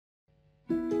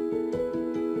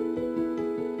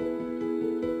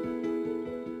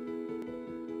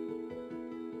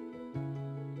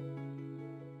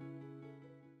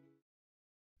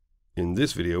In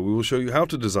this video we will show you how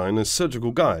to design a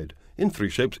surgical guide in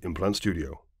 3Shape's Implant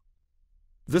Studio.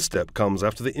 This step comes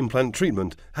after the implant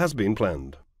treatment has been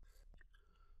planned.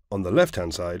 On the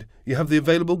left-hand side you have the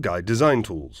available guide design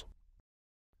tools.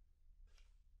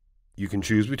 You can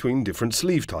choose between different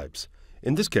sleeve types.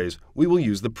 In this case we will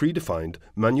use the predefined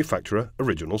manufacturer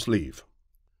original sleeve.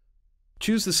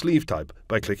 Choose the sleeve type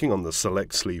by clicking on the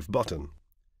Select Sleeve button.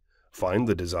 Find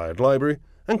the desired library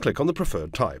and click on the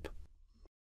preferred type.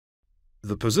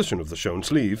 The position of the shown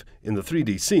sleeve in the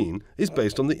 3D scene is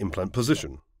based on the implant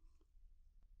position.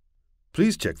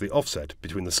 Please check the offset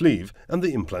between the sleeve and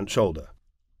the implant shoulder.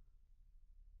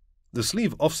 The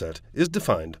sleeve offset is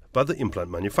defined by the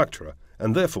implant manufacturer,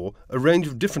 and therefore a range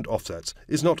of different offsets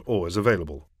is not always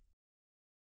available.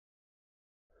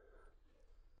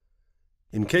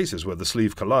 In cases where the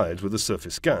sleeve collides with the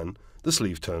surface scan, the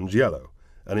sleeve turns yellow,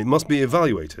 and it must be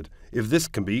evaluated if this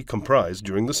can be comprised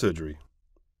during the surgery.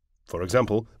 For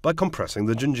example, by compressing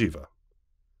the gingiva.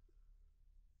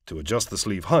 To adjust the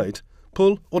sleeve height,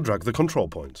 pull or drag the control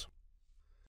points.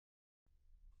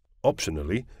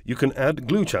 Optionally, you can add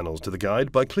glue channels to the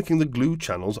guide by clicking the Glue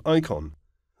Channels icon.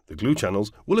 The glue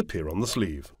channels will appear on the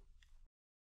sleeve.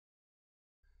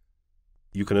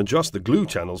 You can adjust the glue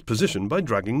channel's position by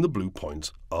dragging the blue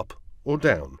points up or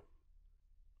down.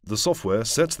 The software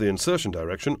sets the insertion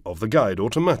direction of the guide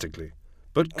automatically,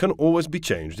 but can always be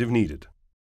changed if needed.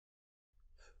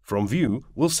 From View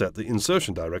will set the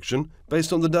insertion direction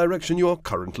based on the direction you are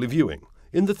currently viewing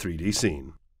in the 3D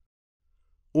scene.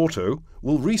 Auto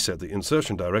will reset the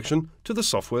insertion direction to the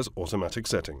software's automatic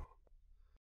setting.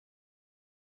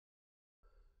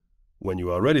 When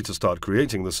you are ready to start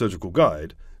creating the surgical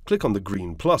guide, click on the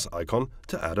green plus icon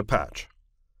to add a patch.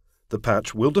 The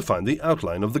patch will define the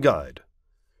outline of the guide.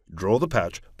 Draw the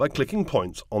patch by clicking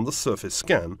points on the surface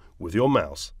scan with your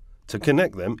mouse to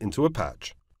connect them into a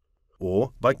patch,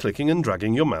 or by clicking and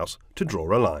dragging your mouse to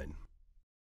draw a line.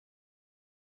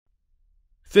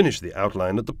 Finish the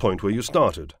outline at the point where you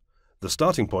started. The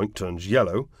starting point turns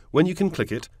yellow when you can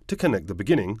click it to connect the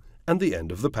beginning and the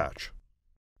end of the patch.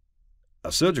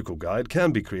 A surgical guide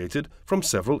can be created from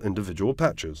several individual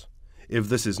patches. If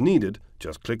this is needed,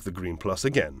 just click the green plus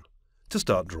again to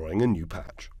start drawing a new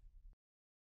patch.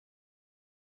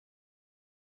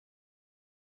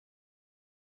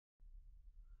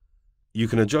 You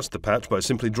can adjust the patch by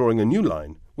simply drawing a new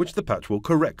line, which the patch will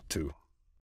correct to.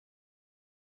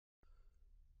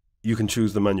 You can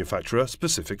choose the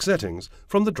manufacturer-specific settings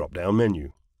from the drop-down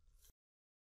menu.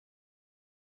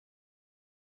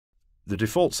 The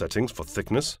default settings for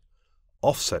thickness,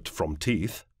 offset from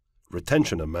teeth,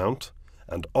 retention amount,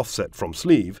 and offset from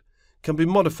sleeve can be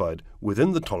modified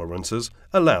within the tolerances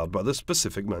allowed by the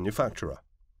specific manufacturer.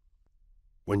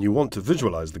 When you want to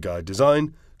visualize the guide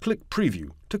design, click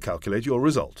Preview to calculate your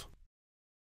result.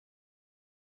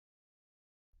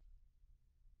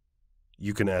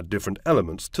 You can add different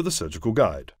elements to the surgical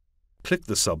guide. Click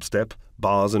the sub-step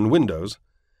Bars and Windows,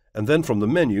 and then from the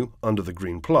menu under the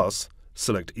green plus,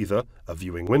 select either a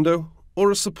viewing window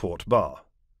or a support bar.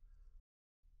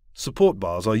 Support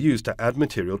bars are used to add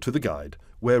material to the guide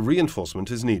where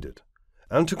reinforcement is needed,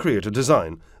 and to create a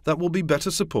design that will be better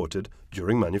supported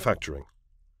during manufacturing.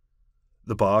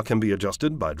 The bar can be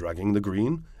adjusted by dragging the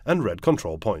green and red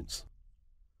control points.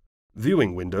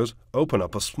 Viewing windows open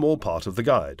up a small part of the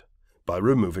guide by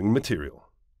removing material.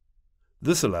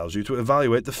 This allows you to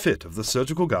evaluate the fit of the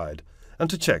surgical guide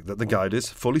and to check that the guide is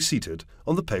fully seated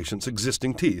on the patient's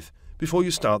existing teeth before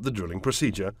you start the drilling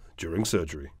procedure during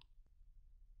surgery.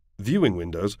 Viewing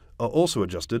windows are also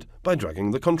adjusted by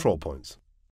dragging the control points.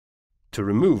 To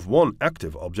remove one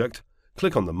active object,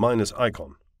 click on the minus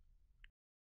icon.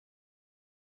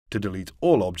 To delete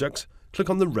all objects, click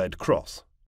on the red cross.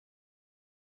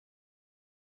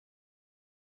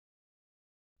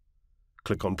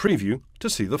 Click on Preview to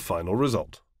see the final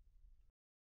result.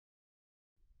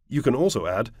 You can also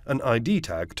add an ID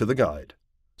tag to the guide,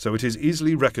 so it is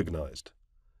easily recognized.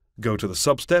 Go to the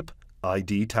sub-step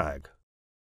ID tag.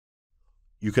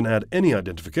 You can add any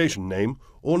identification name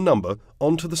or number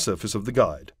onto the surface of the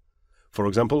guide, for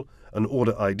example, an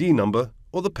order ID number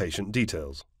or the patient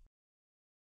details.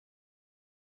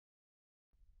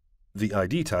 The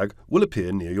ID tag will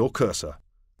appear near your cursor.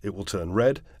 It will turn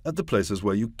red at the places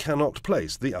where you cannot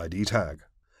place the ID tag.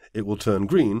 It will turn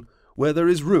green where there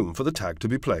is room for the tag to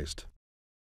be placed.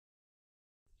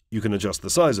 You can adjust the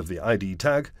size of the ID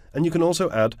tag, and you can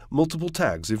also add multiple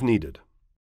tags if needed.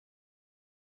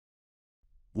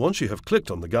 Once you have clicked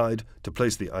on the guide to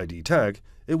place the ID tag,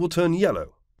 it will turn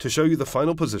yellow to show you the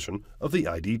final position of the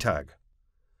ID tag.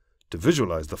 To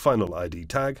visualize the final ID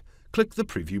tag, click the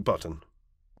Preview button.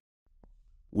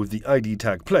 With the ID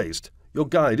tag placed, your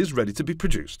guide is ready to be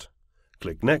produced.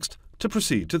 Click Next to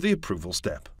proceed to the approval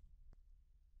step.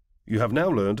 You have now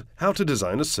learned how to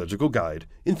design a surgical guide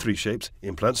in 3Shape's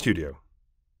Implant Studio.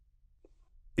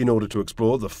 In order to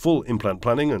explore the full implant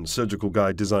planning and surgical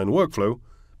guide design workflow,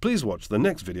 please watch the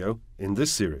next video in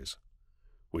this series.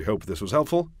 We hope this was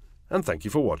helpful, and thank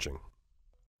you for watching.